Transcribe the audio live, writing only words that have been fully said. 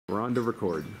We're on to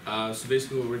record. So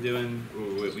basically what we're doing,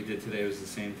 or what we did today was the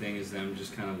same thing as them,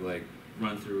 just kind of like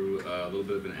run through a little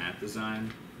bit of an app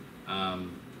design.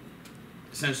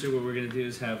 Essentially what we're going to do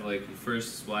is have like the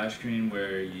first splash screen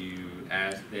where you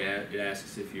it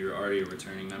asks if you're already a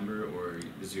returning member or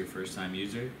this is your first time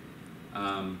user.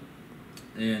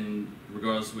 And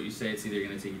regardless of what you say, it's either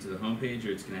going to take you to the home page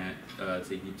or it's going to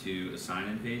take you to a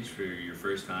sign-in page for your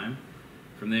first time.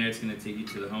 From there, it's going to take you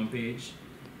to the home page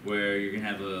where you're going to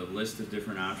have a list of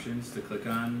different options to click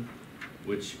on,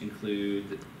 which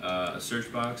include a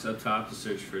search box up top to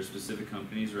search for specific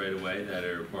companies right away that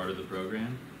are part of the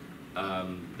program.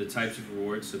 The types of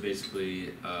rewards, so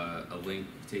basically a link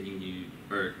taking you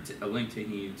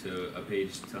to a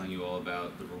page telling you all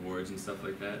about the rewards and stuff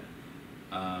like that.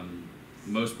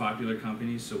 Most popular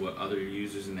companies, so what other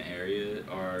users in the area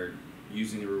are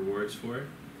using the rewards for.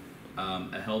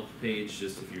 A help page,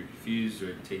 just if you're confused,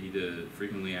 or take you to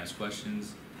frequently asked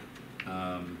questions.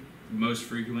 Most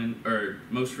frequent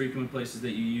places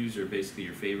that you use are basically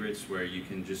your favorites, where you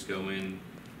can just go in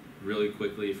really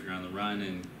quickly if you're on the run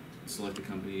and select the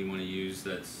company you want to use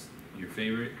that's your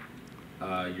favorite.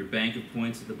 Your bank of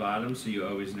points at the bottom, so you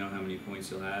always know how many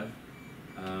points you'll have.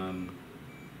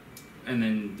 And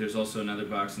then there's also another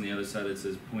box on the other side that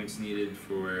says points needed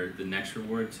for the next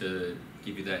reward to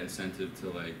give you that incentive to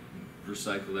like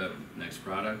recycle that next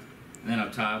product. And then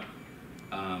up top,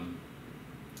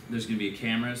 there's going to be a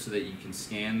camera so that you can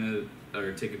scan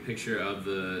or take a picture of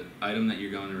the item that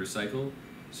you're going to recycle,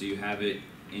 so you have it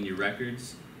in your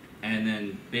records. And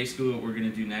then basically what we're going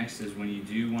to do next is when you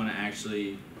do want to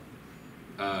actually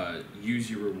use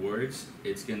your rewards,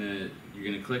 you're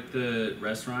gonna click the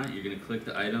restaurant, you're gonna click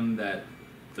the item that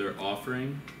they're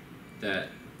offering that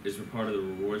is a part of the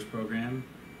rewards program.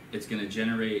 It's gonna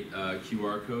generate a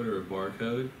QR code or a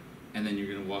barcode, and then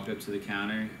you're gonna walk up to the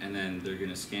counter and then they're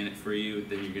gonna scan it for you.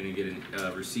 Then you're gonna get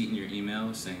a receipt in your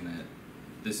email saying that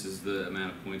this is the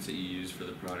amount of points that you used for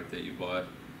the product that you bought.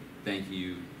 Thank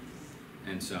you,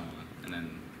 and so on. And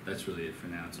then that's really it for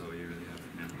now. That's all you really have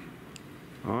for now.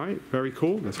 All right, very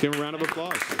cool. Let's give him a round of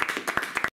applause.